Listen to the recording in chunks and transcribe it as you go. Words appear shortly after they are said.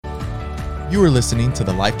You are listening to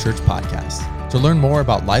the Life Church podcast. To learn more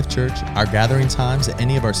about Life Church, our gathering times at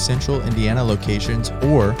any of our central Indiana locations,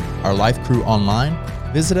 or our Life Crew online,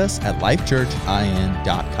 visit us at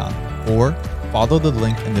lifechurchin.com or follow the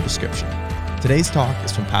link in the description. Today's talk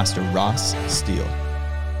is from Pastor Ross Steele.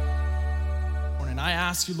 And I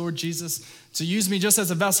ask you, Lord Jesus, to use me just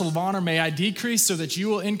as a vessel of honor. May I decrease so that you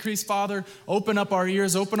will increase, Father. Open up our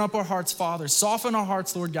ears, open up our hearts, Father. Soften our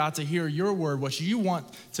hearts, Lord God, to hear your word, what you want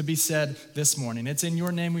to be said this morning. It's in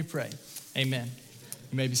your name we pray. Amen.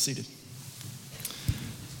 You may be seated.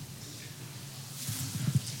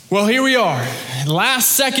 Well, here we are,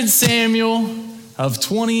 last 2 Samuel of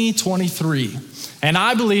 2023. And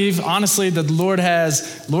I believe, honestly, that the Lord,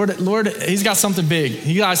 he's got something big.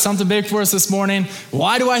 He got something big for us this morning.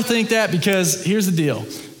 Why do I think that? Because here's the deal.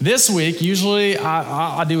 This week, usually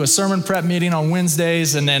I do a sermon prep meeting on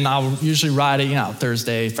Wednesdays, and then I'll usually write it,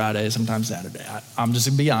 Thursday, Friday, sometimes Saturday. I'm just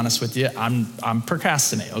gonna be honest with you. I'm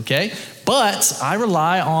procrastinating, okay? But I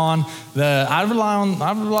rely on the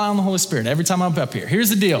Holy Spirit every time I'm up here.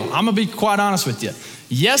 Here's the deal. I'm gonna be quite honest with you.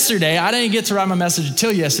 Yesterday, I didn't get to write my message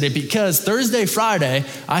until yesterday because Thursday, Friday,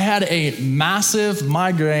 I had a massive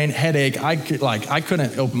migraine headache. I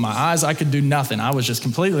couldn't open my eyes. I could do nothing. I was just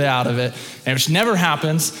completely out of it, and which never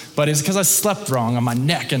happens, but it's because I slept wrong on my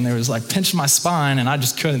neck, and there was pinching my spine, and I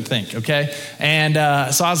just couldn't think, okay? And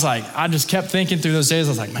so I just kept thinking through those days. I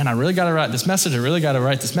was like, man, I really got to write this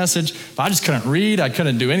message. But I just couldn't read. I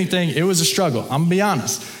couldn't do anything. It was a struggle. I'm gonna be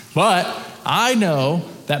honest. But I know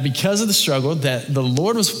that because of the struggle, that the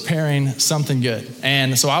Lord was preparing something good.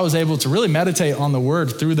 And so I was able to really meditate on the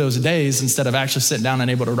word through those days instead of actually sitting down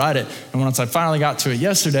and able to write it. And once I finally got to it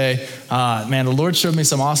yesterday, the Lord showed me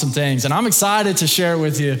some awesome things. And I'm excited to share it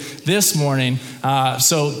with you this morning.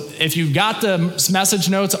 So if you've got the message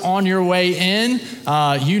notes on your way in,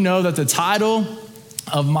 you know that the title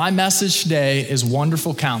of my message today is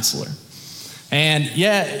Wonderful Counselor. And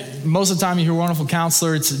most of the time you hear Wonderful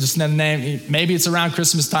Counselor, it's just another name. Maybe it's around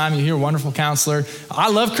Christmas time, you hear Wonderful Counselor. I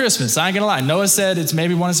love Christmas, I ain't gonna lie. Noah said it's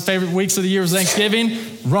maybe one of his favorite weeks of the year was Thanksgiving.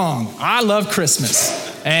 Wrong, I love Christmas.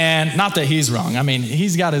 And not that he's wrong. I mean,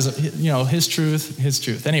 he's got his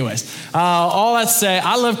truth. Anyways, all that to say,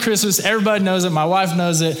 I love Christmas. Everybody knows it, my wife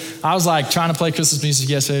knows it. I was trying to play Christmas music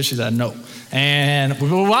yesterday, she said no. And we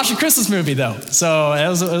were watching a Christmas movie though. So it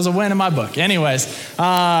was a win in my book. Anyways,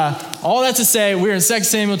 all that to say, we're in 2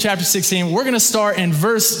 Samuel chapter 16. We're gonna start in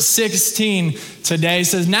verse 16 today. It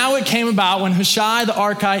says, now it came about when Hushai the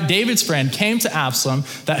Archite, David's friend, came to Absalom,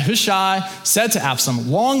 that Hushai said to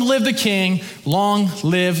Absalom, long live the king, long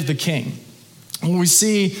live the king. What we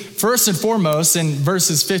see first and foremost in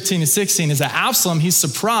verses 15 and 16 is that Absalom, he's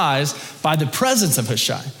surprised by the presence of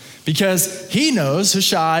Hushai. Because he knows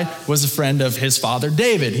Hushai was a friend of his father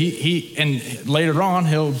David. And later on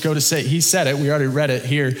he'll go to say, he said it, we already read it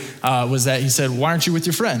here, was that he said, why aren't you with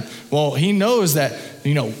your friend? Well, he knows that,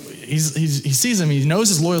 he sees him, he knows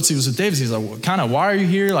his loyalty was with David. He's like, well, why are you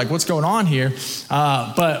here? What's going on here?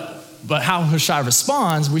 But how Hushai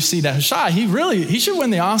responds, we see that Hushai, he should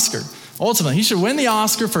win the Oscar. Ultimately, he should win the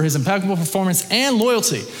Oscar for his impeccable performance and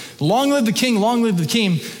loyalty. Long live the king, long live the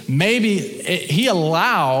king. Maybe he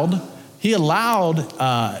allowed him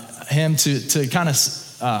to kind of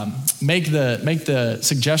make the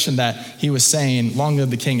suggestion that he was saying long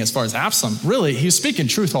live the king as far as Absalom. Really, he was speaking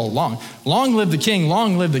truth all along. Long live the king,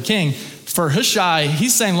 long live the king. For Hushai,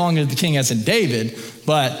 he's saying long live the king as in David,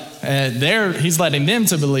 but he's letting them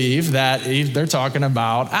to believe that they're talking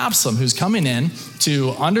about Absalom, who's coming in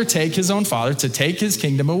to undertake his own father, to take his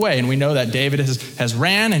kingdom away. And we know that David has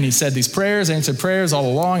ran and he said these prayers, answered prayers all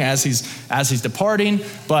along as he's departing.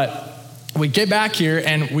 But we get back here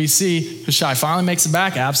and we see Hushai finally makes it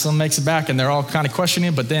back, Absalom makes it back, and they're all kind of questioning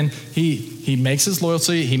him, but then he makes his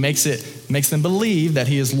loyalty, he makes them believe that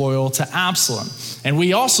he is loyal to Absalom. And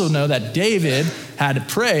we also know that David had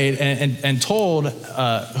prayed and told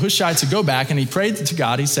Hushai to go back, and he prayed to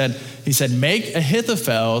God. He said, make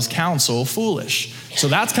Ahithophel's counsel foolish. So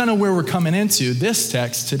that's kind of where we're coming into this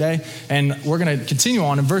text today. And we're going to continue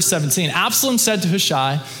on in verse 17. Absalom said to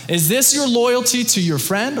Hushai, is this your loyalty to your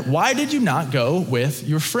friend? Why did you not go with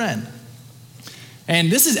your friend? And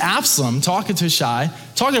this is Absalom talking to Hushai,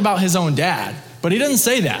 talking about his own dad. But he doesn't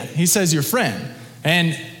say that. He says your friend.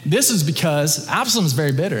 And this is because Absalom is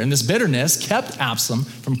very bitter. And this bitterness kept Absalom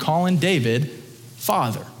from calling David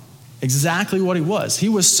father. Exactly what he was. He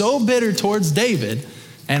was so bitter towards David,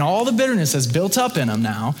 and all the bitterness has built up in him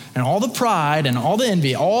now, and all the pride and all the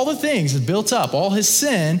envy, all the things has built up. All his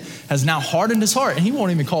sin has now hardened his heart, and he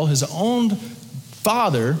won't even call his own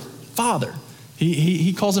father.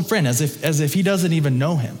 He calls him friend as if he doesn't even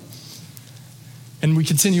know him. And we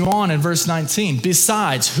continue on in verse 19.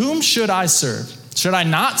 Besides, whom should I serve? Should I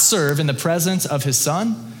not serve in the presence of his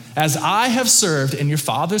son? As I have served in your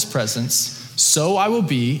father's presence, so I will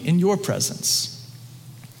be in your presence.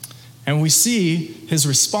 And we see his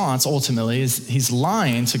response ultimately is he's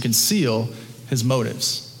lying to conceal his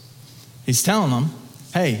motives. He's telling them,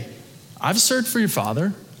 hey, I've served for your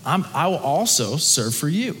father. I will also serve for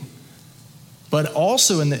you. But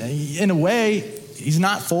also in a way, he's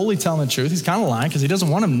not fully telling the truth. He's kind of lying because he doesn't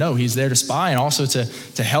want him to know he's there to spy and also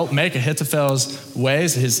to help make Ahithophel's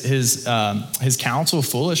ways, his counsel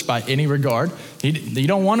foolish by any regard. You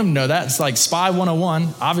don't want him to know that. It's like spy 101.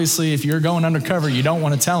 Obviously, if you're going undercover, you don't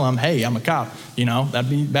want to tell him, hey, I'm a cop. That'd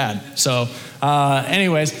be bad. So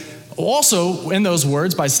anyways, also in those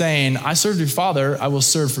words by saying, I served your father, I will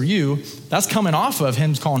serve for you, that's coming off of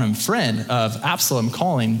him calling him friend, of Absalom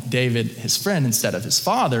calling David his friend instead of his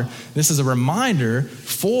father. This is a reminder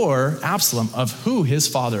for Absalom of who his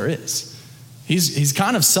father is. He's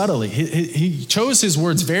kind of subtly, he chose his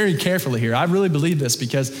words very carefully here. I really believe this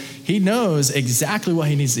because he knows exactly what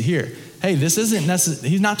he needs to hear. Hey, this isn't necessary.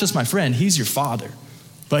 He's not just my friend, he's your father.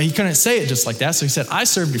 But he couldn't say it just like that. So he said, I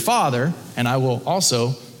served your father and I will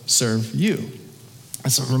also serve you.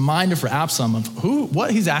 It's a reminder for Absalom of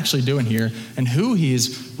what he's actually doing here and who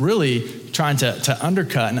he's really trying to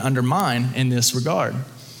undercut and undermine in this regard.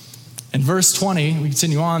 In verse 20, we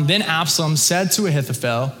continue on. Then Absalom said to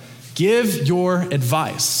Ahithophel, give your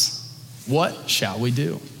advice. What shall we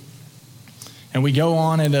do? And we go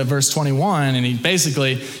on into verse 21, and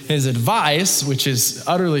his advice, which is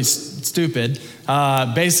utterly stupid,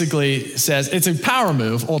 basically says it's a power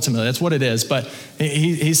move, ultimately. That's what it is. But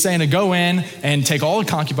he's saying to go in and take all the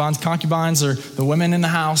concubines. Concubines are the women in the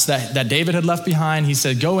house that David had left behind. He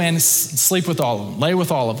said, go in, sleep with all of them, lay with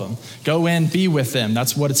all of them. Go in, be with them.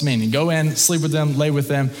 That's what it's meaning. Go in, sleep with them, lay with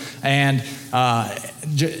them. And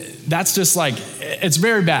that's just like, it's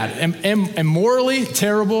very bad and morally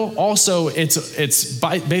terrible. Also, it's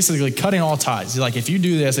basically cutting all ties. Like if you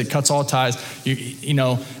do this, it cuts all ties.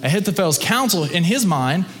 Ahithophel's counsel in his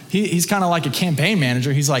mind, he's kind of like a campaign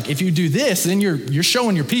manager. He's like, if you do this, then you're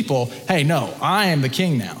showing your people, hey, no, I am the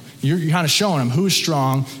king now. You're kind of showing them who's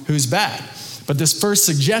strong, who's bad. But this first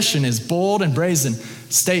suggestion is bold and brazen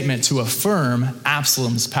statement to affirm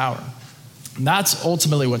Absalom's power. And that's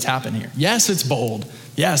ultimately what's happened here. Yes, it's bold.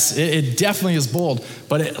 Yes, it definitely is bold,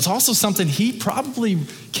 but it's also something he probably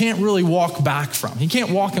can't really walk back from. He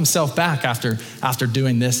can't walk himself back after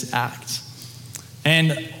doing this act.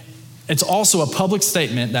 And it's also a public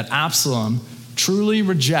statement that Absalom truly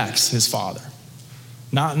rejects his father.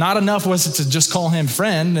 Not enough was it to just call him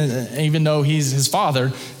friend, even though he's his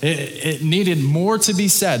father. It needed more to be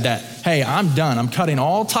said that, hey, I'm done. I'm cutting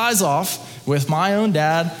all ties off with my own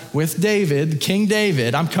dad, with David, King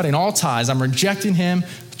David. I'm cutting all ties. I'm rejecting him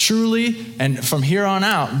truly. And from here on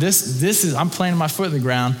out, this is, I'm planting my foot in the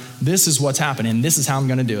ground. This is what's happening. This is how I'm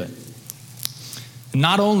going to do it.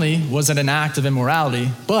 Not only was it an act of immorality,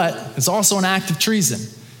 but it's also an act of treason.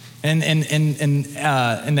 And with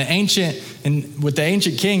the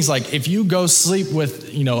ancient kings, like if you go sleep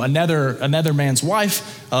with another man's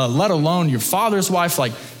wife, let alone your father's wife,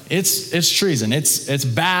 like it's treason. It's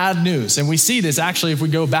bad news. And we see this actually if we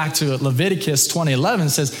go back to Leviticus 20:11. It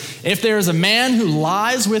says, if there is a man who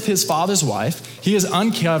lies with his father's wife, he has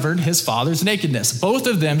uncovered his father's nakedness. Both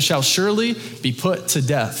of them shall surely be put to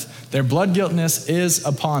death. Their blood guiltness is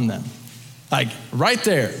upon them. Like right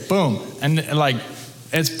there, boom. And like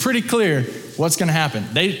it's pretty clear what's going to happen.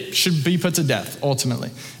 They should be put to death ultimately.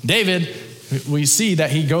 David, we see that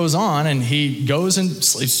he goes on and he goes and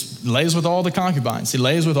sleeps, lays with all the concubines. He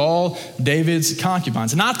lays with all David's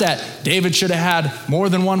concubines. Not that David should have had more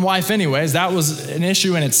than one wife anyways. That was an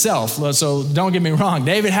issue in itself. So don't get me wrong.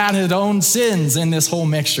 David had his own sins in this whole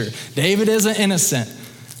mixture. David isn't innocent.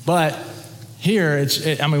 But here,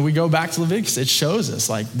 we go back to Leviticus. It shows us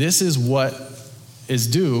like this is what is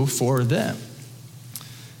due for them.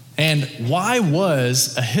 And why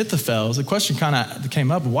was Ahithophel's, the question kind of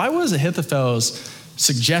came up, why was Ahithophel's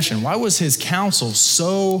suggestion, why was his counsel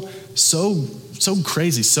so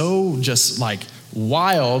crazy, so just like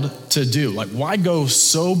wild to do? Like why go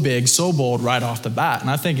so big, so bold right off the bat?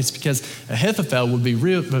 And I think it's because Ahithophel would be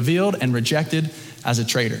revealed and rejected as a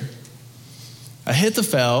traitor.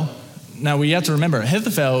 Ahithophel, now we have to remember,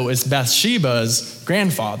 Ahithophel is Bathsheba's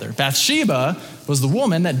grandfather. Bathsheba was the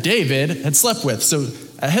woman that David had slept with. So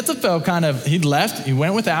Ahithophel he'd left, he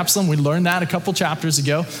went with Absalom. We learned that a couple chapters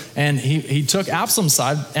ago. And he took Absalom's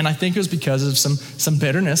side, and I think it was because of some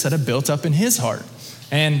bitterness that had built up in his heart.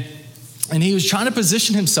 And he was trying to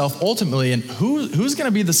position himself ultimately in who's going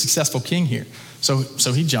to be the successful king here?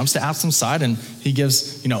 So he jumps to Absalom's side and he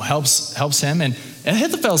gives, helps him. And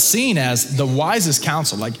Ahithophel's seen as the wisest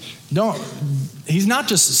counsel. Like, he's not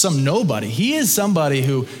just some nobody. He is somebody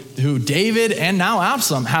who David and now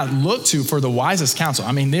Absalom had looked to for the wisest counsel.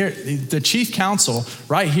 I mean, the chief counsel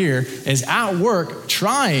right here is at work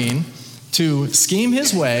trying to scheme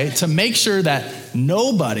his way to make sure that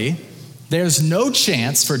there's no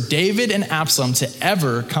chance for David and Absalom to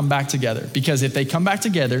ever come back together. Because if they come back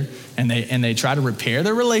together and they try to repair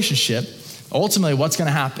their relationship, ultimately what's going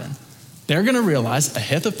to happen? They're going to realize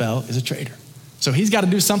Ahithophel is a traitor. So he's got to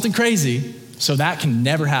do something crazy so that can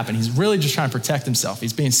never happen. He's really just trying to protect himself.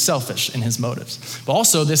 He's being selfish in his motives. But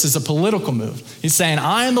also, this is a political move. He's saying,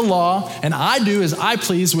 I am the law, and I do as I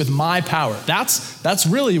please with my power. That's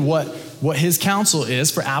really what his counsel is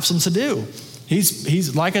for Absalom to do.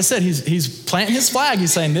 He's like I said, he's planting his flag.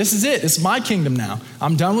 He's saying, this is it. It's my kingdom now.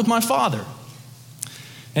 I'm done with my father.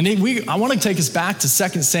 And I want to take us back to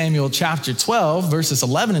 2 Samuel chapter 12, verses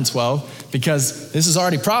 11 and 12, because this is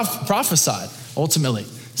already prophesied, ultimately.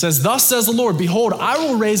 It says, thus says the Lord, behold, I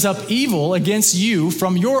will raise up evil against you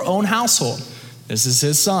from your own household. This is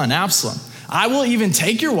his son, Absalom. I will even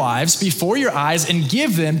take your wives before your eyes and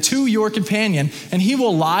give them to your companion, and he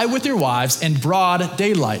will lie with your wives in broad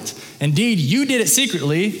daylight. Indeed, you did it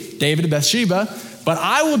secretly, David and Bathsheba, but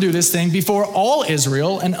I will do this thing before all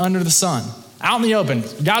Israel and under the sun. Out in the open,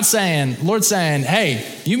 Lord's saying, hey,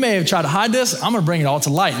 you may have tried to hide this. I'm going to bring it all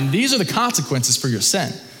to light. And these are the consequences for your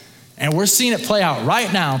sin. And we're seeing it play out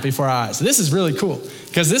right now before our eyes. This is really cool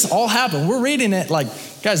because this all happened. We're reading it like,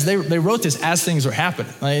 guys, they wrote this as things were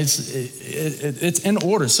happening. Like it's in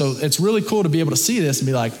order. So it's really cool to be able to see this and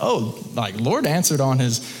be like, oh, like Lord answered on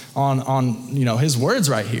his words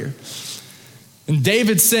right here. And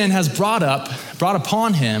David's sin has brought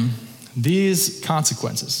upon him these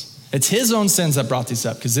consequences. It's his own sins that brought these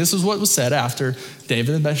up because this is what was said after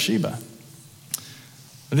David and Bathsheba.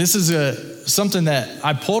 This is something that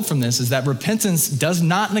I pulled from this is that repentance does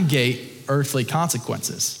not negate earthly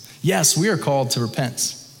consequences. Yes, we are called to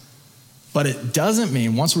repent, but it doesn't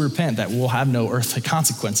mean once we repent that we'll have no earthly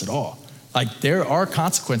consequence at all. Like there are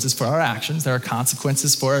consequences for our actions. There are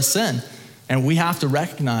consequences for our sin. And we have to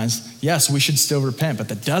recognize, yes, we should still repent, but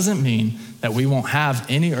that doesn't mean that we won't have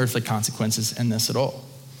any earthly consequences in this at all.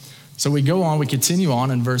 So we continue on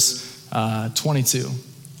in verse 22.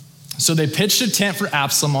 So they pitched a tent for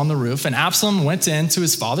Absalom on the roof, and Absalom went in to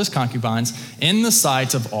his father's concubines in the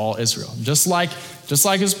sight of all Israel. Just like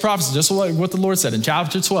his prophecy, just like what the Lord said in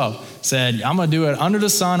chapter 12, said, I'm going to do it under the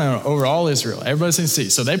sun and over all Israel. Everybody can see.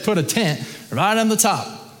 So they put a tent right on the top,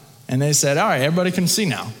 and they said, all right, everybody can see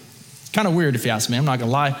now. It's kind of weird if you ask me, I'm not going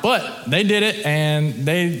to lie, but they did it, and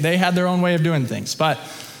they had their own way of doing things. But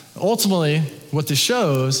ultimately, what this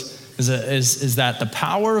shows is that the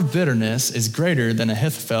power of bitterness is greater than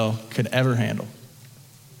Ahithophel could ever handle.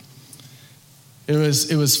 It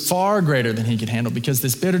was far greater than he could handle because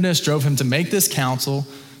this bitterness drove him to make this counsel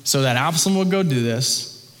so that Absalom would go do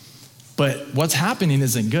this. But what's happening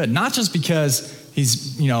isn't good. Not just because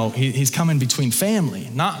he's coming between family,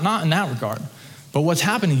 not in that regard. But what's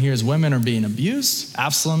happening here is women are being abused,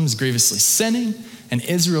 Absalom is grievously sinning, and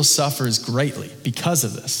Israel suffers greatly because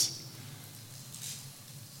of this.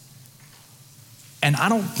 And I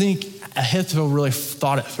don't think Ahithophel really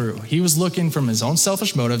thought it through. He was looking from his own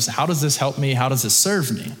selfish motives. How does this help me? How does this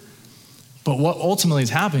serve me? But what ultimately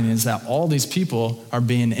is happening is that all these people are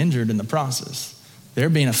being injured in the process.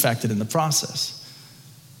 They're being affected in the process.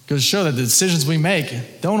 It goes to show that the decisions we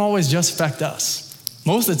make don't always just affect us.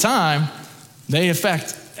 Most of the time, they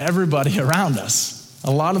affect everybody around us.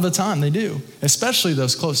 A lot of the time they do, especially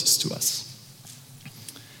those closest to us.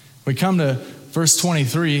 We come to verse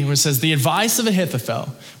 23, where it says, the advice of Ahithophel,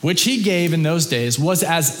 which he gave in those days, was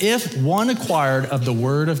as if one inquired of the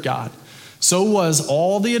word of God. So was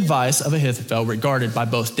all the advice of Ahithophel regarded by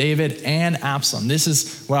both David and Absalom. This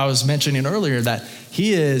is what I was mentioning earlier, that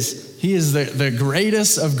he is the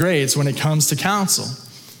greatest of greats when it comes to counsel.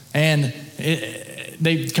 And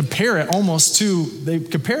they compare it almost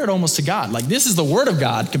to God. Like this is the word of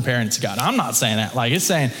God comparing it to God. I'm not saying that. Like it's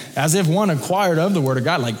saying as if one inquired of the word of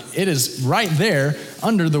God. Like it is right there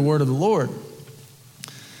under the word of the Lord.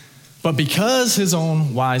 But because his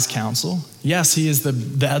own wise counsel, yes, he is the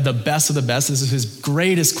best of the best. This is his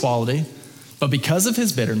greatest quality. But because of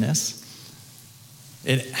his bitterness,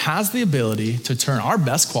 it has the ability to turn our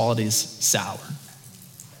best qualities sour.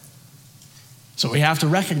 So we have to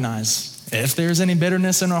recognize if there's any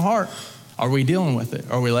bitterness in our heart, are we dealing with it?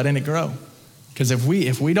 Are we letting it grow? Because if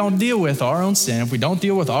we don't deal with our own sin, if we don't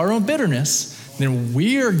deal with our own bitterness, then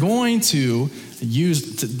we are going to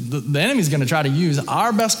the enemy's going to try to use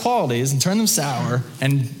our best qualities and turn them sour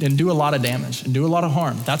and do a lot of damage and do a lot of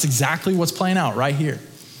harm. That's exactly what's playing out right here.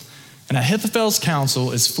 And Ahithophel's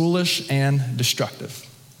counsel is foolish and destructive.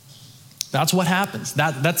 That's what happens.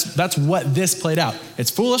 That's what this played out. It's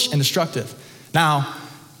foolish and destructive. Now,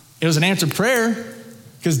 it was an answered prayer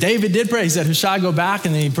because David did pray. He said, Hushai, go back.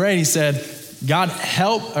 And then he prayed. He said, God,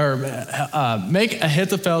 help or make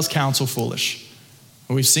Ahithophel's counsel foolish.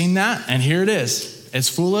 We've seen that, and here it is. It's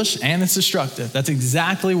foolish and it's destructive. That's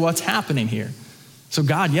exactly what's happening here. So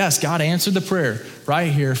God answered the prayer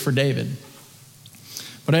right here for David.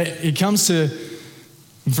 But it comes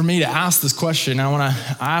for me to ask this question. I want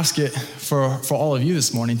to ask it for all of you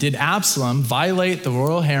this morning. Did Absalom violate the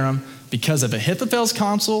royal harem because of Ahithophel's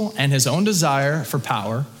counsel and his own desire for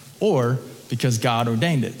power, or because God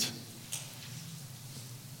ordained it?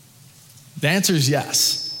 The answer is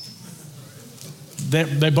yes.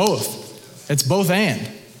 They both. It's both and.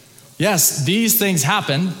 Yes, these things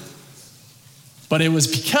happened, but it was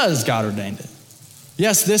because God ordained it.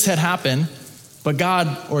 Yes, this had happened, but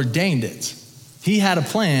God ordained it. He had a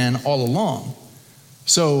plan all along.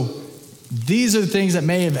 So these are the things that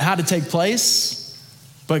may have had to take place,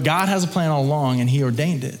 but God has a plan all along and he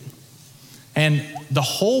ordained it. And the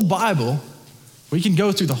whole Bible, we can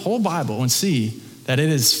go through the whole Bible and see that it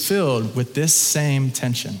is filled with this same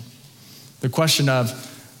tension. The question of,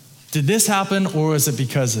 did this happen or was it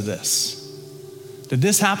because of this? Did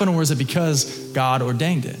this happen or was it because God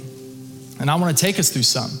ordained it? And I want to take us through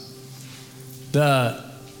some.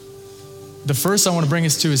 The first I want to bring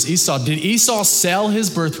us to is Esau. Did Esau sell his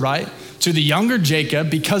birthright to the younger Jacob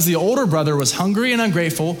because the older brother was hungry and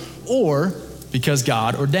ungrateful, or because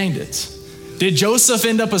God ordained it? Did Joseph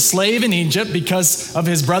end up a slave in Egypt because of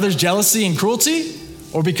his brother's jealousy and cruelty,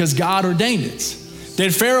 or because God ordained it?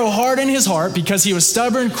 Did Pharaoh harden his heart because he was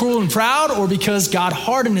stubborn, cruel, and proud, or because God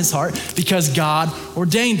hardened his heart because God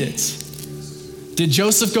ordained it? Did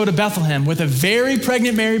Joseph go to Bethlehem with a very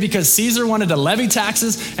pregnant Mary because Caesar wanted to levy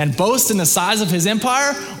taxes and boast in the size of his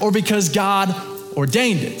empire, or because God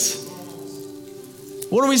ordained it?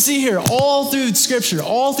 What do we see here? All through scripture,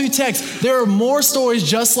 all through text, there are more stories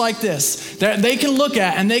just like this that they can look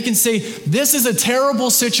at and they can say, this is a terrible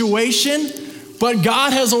situation, but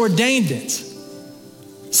God has ordained it.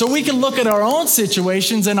 So we can look at our own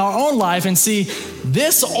situations in our own life and see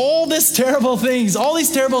all these terrible things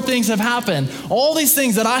have happened. All these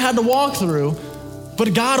things that I had to walk through,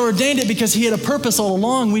 but God ordained it because he had a purpose all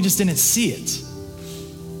along. We just didn't see it.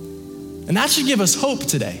 And that should give us hope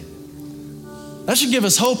today. That should give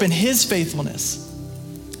us hope in his faithfulness,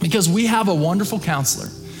 because we have a wonderful counselor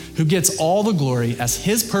who gets all the glory as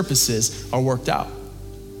his purposes are worked out.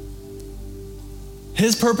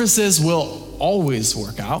 His purposes will always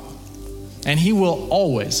work out, and he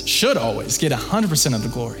should always get 100% of the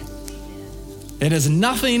glory. It is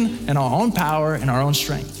nothing in our own power and our own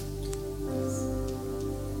strength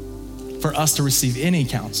for us to receive any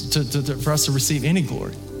counsel, for us to receive any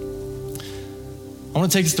glory. I want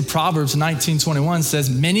to take us to Proverbs 19:21. Says,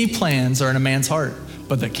 many plans are in a man's heart,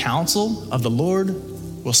 but the counsel of the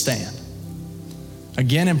Lord will stand.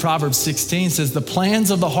 Again in Proverbs 16 says, the plans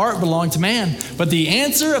of the heart belong to man, but the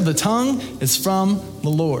answer of the tongue is from the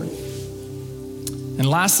Lord. And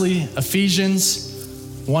lastly, Ephesians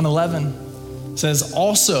 1:11 says,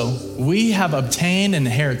 also we have obtained an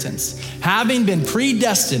inheritance, having been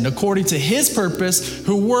predestined according to his purpose,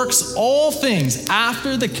 who works all things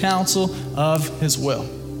after the counsel of his will.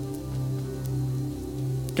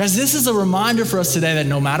 Guys, this is a reminder for us today that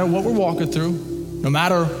no matter what we're walking through, no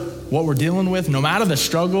matter what we're dealing with, no matter the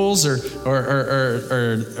struggles or the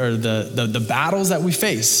battles that we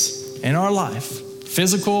face in our life,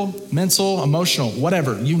 physical, mental, emotional,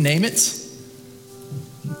 whatever, you name it,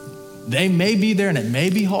 they may be there and it may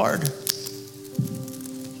be hard,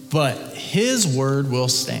 but his word will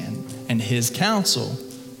stand and his counsel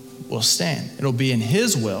will stand. It'll be in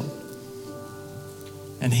his will.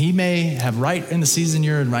 And he may have, right in the season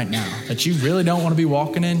you're in right now that you really don't want to be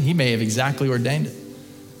walking in, he may have exactly ordained it.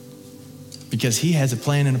 Because he has a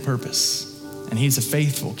plan and a purpose. And he's a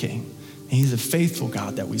faithful king. And he's a faithful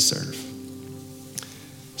God that we serve.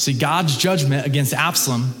 See, God's judgment against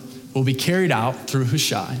Absalom will be carried out through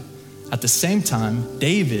Hushai. At the same time,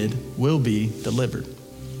 David will be delivered.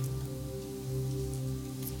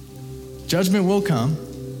 Judgment will come.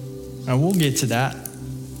 And we'll get to that.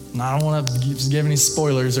 And I don't want to give any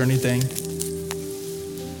spoilers or anything.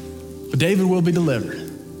 But David will be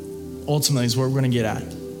delivered. Ultimately is where we're going to get at.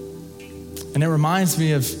 And it reminds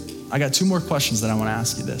me of, I got two more questions that I want to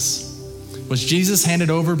ask you this. Was Jesus handed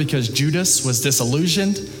over because Judas was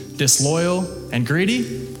disillusioned, disloyal, and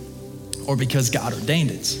greedy? or because God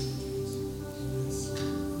ordained it?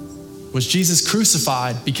 Was Jesus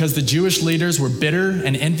crucified because the Jewish leaders were bitter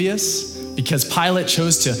and envious, because Pilate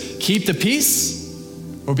chose to keep the peace,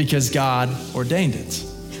 or because God ordained it?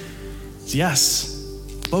 Yes,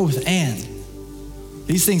 both and.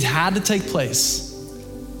 These things had to take place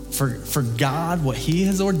for God, what he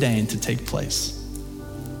has ordained to take place.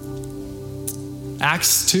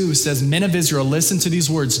 Acts 2 says, men of Israel, listen to these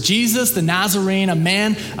words. Jesus the Nazarene, a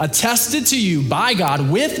man attested to you by God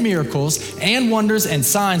with miracles and wonders and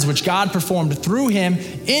signs which God performed through him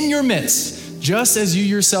in your midst, just as you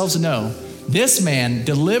yourselves know. This man,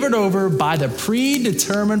 delivered over by the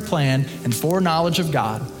predetermined plan and foreknowledge of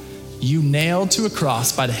God, you nailed to a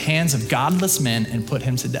cross by the hands of godless men and put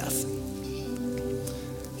him to death.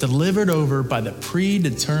 Delivered over by the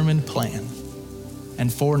predetermined plan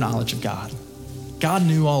and foreknowledge of God. God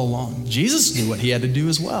knew all along. Jesus knew what he had to do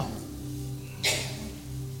as well.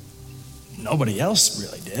 Nobody else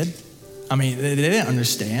really did. I mean, they didn't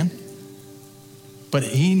understand. But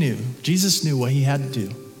he knew. Jesus knew what he had to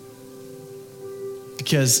do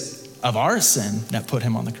because of our sin that put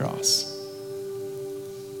him on the cross.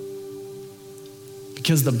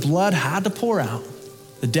 Because the blood had to pour out,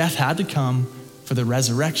 the death had to come for the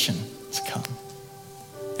resurrection to come.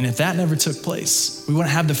 And if that never took place, we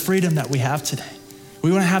wouldn't have the freedom that we have today. We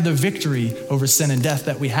wouldn't have the victory over sin and death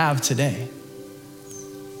that we have today.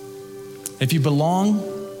 If you belong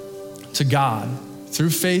to God through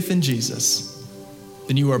faith in Jesus,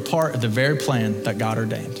 then you are part of the very plan that God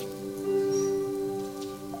ordained.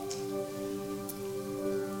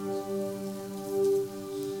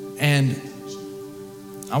 And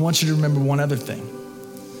I want you to remember one other thing.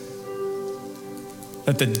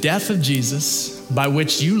 That the death of Jesus by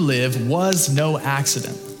which you live was no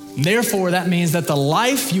accident. Therefore, that means that the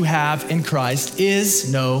life you have in Christ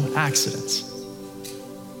is no accident.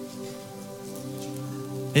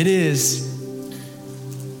 It is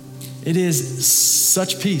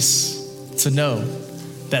such peace to know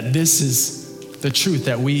that this is the truth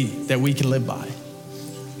that we can live by.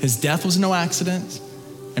 His death was no accident,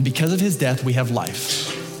 and because of his death, we have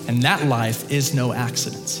life. And that life is no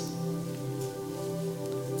accident.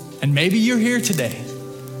 And maybe you're here today,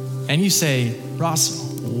 and you say,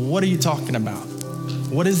 Ross, what are you talking about?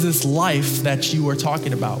 What is this life that you are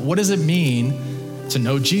talking about? What does it mean to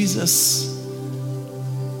know Jesus?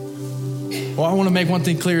 Well, I want to make one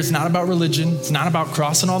thing clear. It's not about religion. It's not about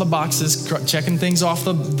crossing all the boxes, checking things off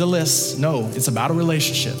the list. No, it's about a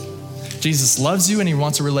relationship. Jesus loves you and he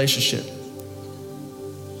wants a relationship.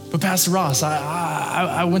 But Pastor Ross,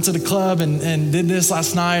 I went to the club and did this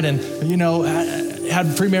last night and, had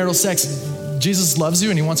premarital sex. Jesus loves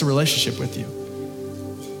you and he wants a relationship with you.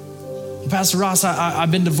 Pastor Ross,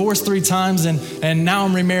 I've been divorced 3 times and now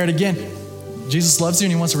I'm remarried again. Jesus loves you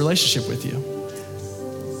and he wants a relationship with you.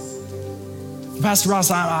 Pastor Ross,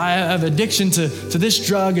 I have addiction to this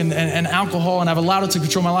drug and alcohol and I've allowed it to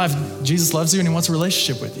control my life. Jesus loves you and he wants a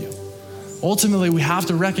relationship with you. Ultimately, we have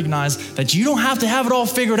to recognize that you don't have to have it all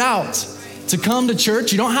figured out to come to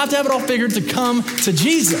church. You don't have to have it all figured to come to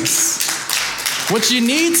Jesus. What you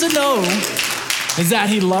need to know is that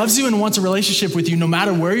he loves you and wants a relationship with you no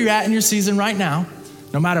matter where you're at in your season right now,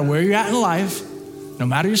 no matter where you're at in life, no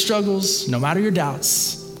matter your struggles, no matter your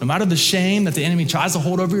doubts, no matter the shame that the enemy tries to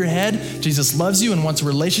hold over your head. Jesus loves you and wants a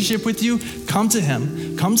relationship with you. Come to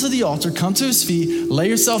him, come to the altar, come to his feet, lay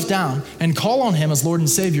yourself down and call on him as Lord and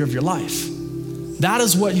Savior of your life. That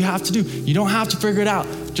is what you have to do. You don't have to figure it out.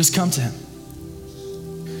 Just come to him.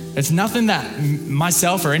 It's nothing that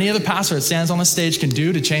myself or any other pastor that stands on the stage can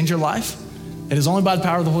do to change your life. It is only by the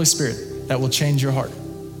power of the Holy Spirit that will change your heart.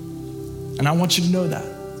 And I want you to know that.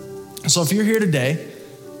 So if you're here today,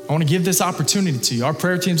 I want to give this opportunity to you. Our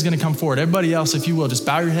prayer team is going to come forward. Everybody else, if you will, just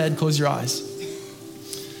bow your head, close your eyes.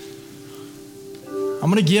 I'm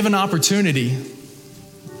going to give an opportunity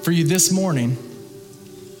for you this morning.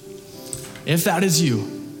 If that is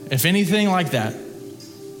you, if anything like that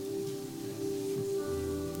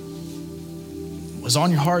was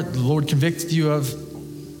on your heart, the Lord convicted you of,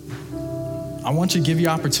 I want you to give you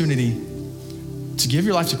opportunity to give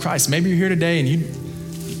your life to Christ. Maybe you're here today and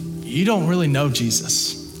you don't really know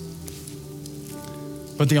Jesus.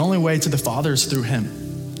 But the only way to the Father is through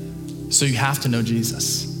him. So you have to know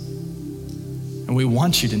Jesus. And we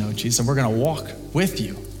want you to know Jesus. And we're going to walk with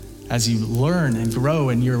you as you learn and grow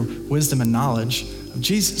in your wisdom and knowledge of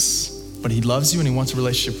Jesus. But he loves you and he wants a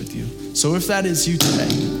relationship with you. So if that is you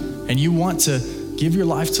today and you want to give your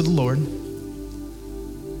life to the Lord,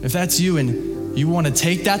 if that's you and you want to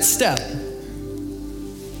take that step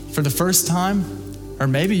for the first time, or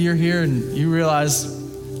maybe you're here and you realize,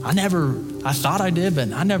 I never I thought I did,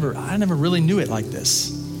 but I never really knew it like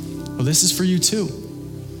this. Well, this is for you too.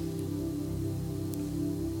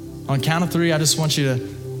 On the count of 3, I just want you to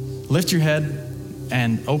lift your head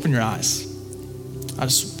and open your eyes.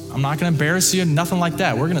 I'm not going to embarrass you, nothing like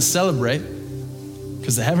that. We're going to celebrate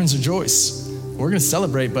because the heavens rejoice. We're going to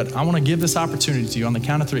celebrate, but I want to give this opportunity to you on the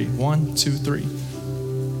count of 3. 1, 2, 3.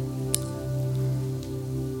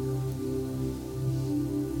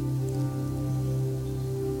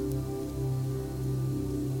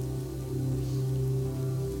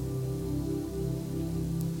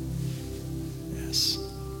 Yes.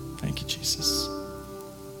 Thank you, Jesus.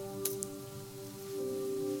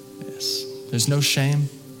 Yes. There's no shame.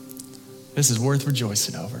 This is worth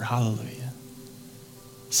rejoicing over. Hallelujah.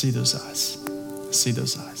 See those eyes. See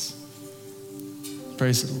those eyes.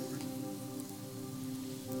 Praise the Lord.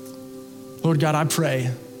 Lord God, I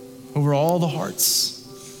pray over all the hearts.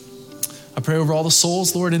 I pray over all the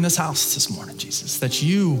souls, Lord, in this house this morning, Jesus, that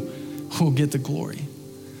you will get the glory.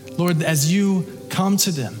 Lord, as you come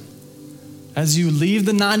to them, as you leave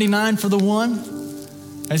the 99 for the one,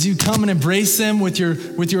 as you come and embrace them with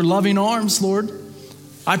your loving arms, Lord,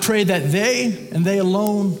 I pray that they and they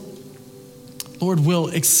alone, Lord, will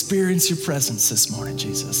experience your presence this morning,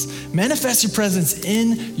 Jesus. Manifest your presence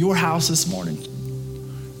in your house this morning.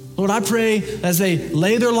 Lord, I pray as they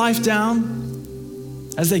lay their life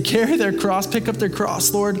down, as they carry their cross, pick up their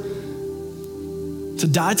cross, Lord, to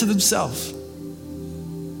die to themselves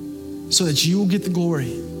so that you will get the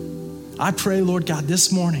glory. I pray, Lord God,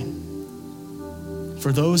 this morning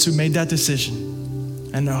for those who made that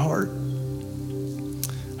decision in their heart.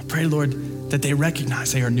 I pray, Lord, that they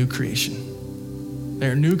recognize they are a new creation. They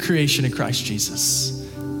are a new creation in Christ Jesus.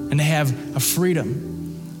 And they have a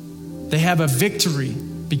freedom. They have a victory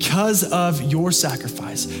because of your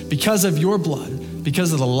sacrifice, because of your blood,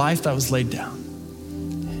 because of the life that was laid down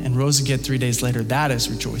and rose again 3 days later. That is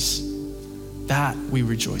rejoice. That we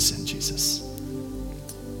rejoice in, Jesus.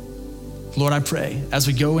 Lord, I pray as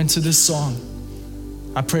we go into this song,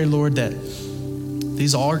 I pray, Lord, that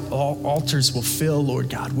these altars will fill, Lord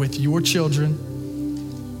God, with your children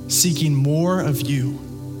seeking more of you,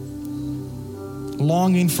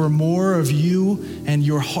 longing for more of you and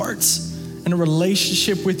your hearts and a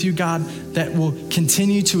relationship with you, God, that will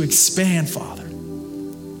continue to expand, Father,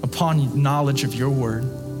 upon knowledge of your word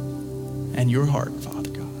and your heart, Father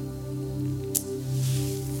God.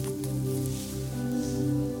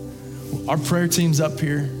 Our prayer team's up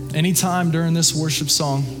here. Anytime during this worship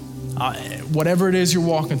song, whatever it is you're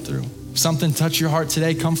walking through, if something touched your heart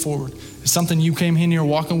today, come forward. If something you came in here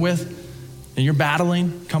walking with and you're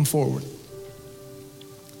battling, come forward.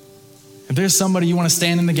 If there's somebody you want to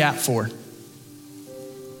stand in the gap for,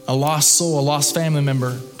 a lost soul, a lost family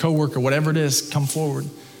member, coworker, whatever it is, come forward.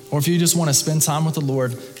 Or if you just want to spend time with the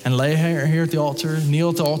Lord and lay here at the altar, kneel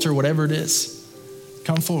at the altar, whatever it is,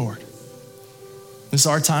 come forward. This is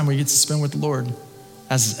our time we get to spend with the Lord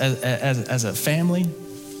as a family.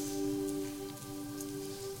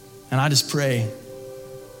 And I just pray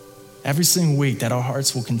every single week that our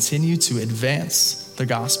hearts will continue to advance the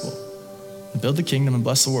gospel and build the kingdom and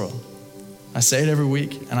bless the world. I say it every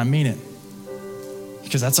week and I mean it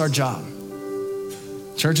because that's our job.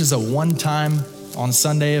 Church is a one-time on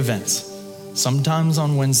Sunday event, sometimes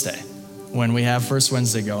on Wednesday when we have First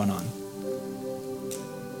Wednesday going on.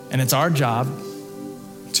 And it's our job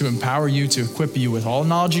to empower you, to equip you with all the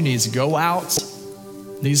knowledge you need to go out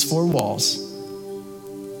these 4 walls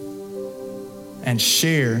and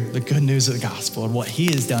share the good news of the gospel and what he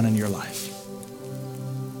has done in your life.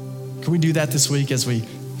 Can we do that this week as we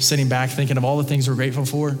sitting back thinking of all the things we're grateful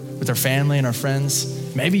for with our family and our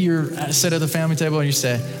friends? Maybe you're sitting at the family table and you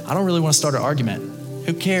say, I don't really want to start an argument.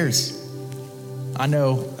 Who cares? I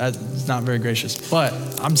know that's not very gracious, but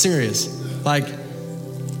I'm serious. Like,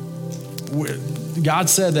 God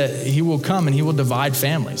said that he will come and he will divide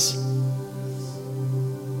families.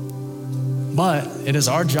 But it is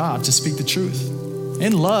our job to speak the truth.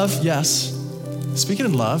 In love, yes. Speak it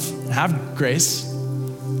in love, have grace.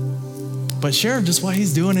 But share just what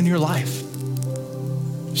he's doing in your life.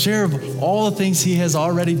 Share all the things he has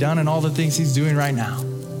already done and all the things he's doing right now.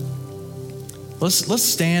 Let's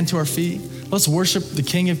stand to our feet. Let's worship the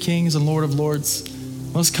King of Kings and Lord of Lords.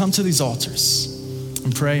 Let's come to these altars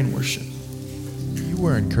and pray and worship. If you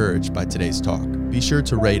were encouraged by today's talk, be sure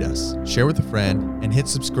to rate us, share with a friend, and hit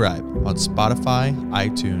subscribe on Spotify,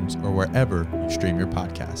 iTunes, or wherever you stream your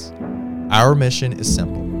podcasts. Our mission is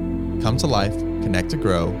simple. Come to life, connect to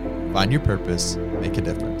grow, find your purpose, make a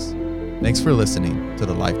difference. Thanks for listening to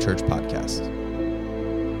the Life Church Podcast.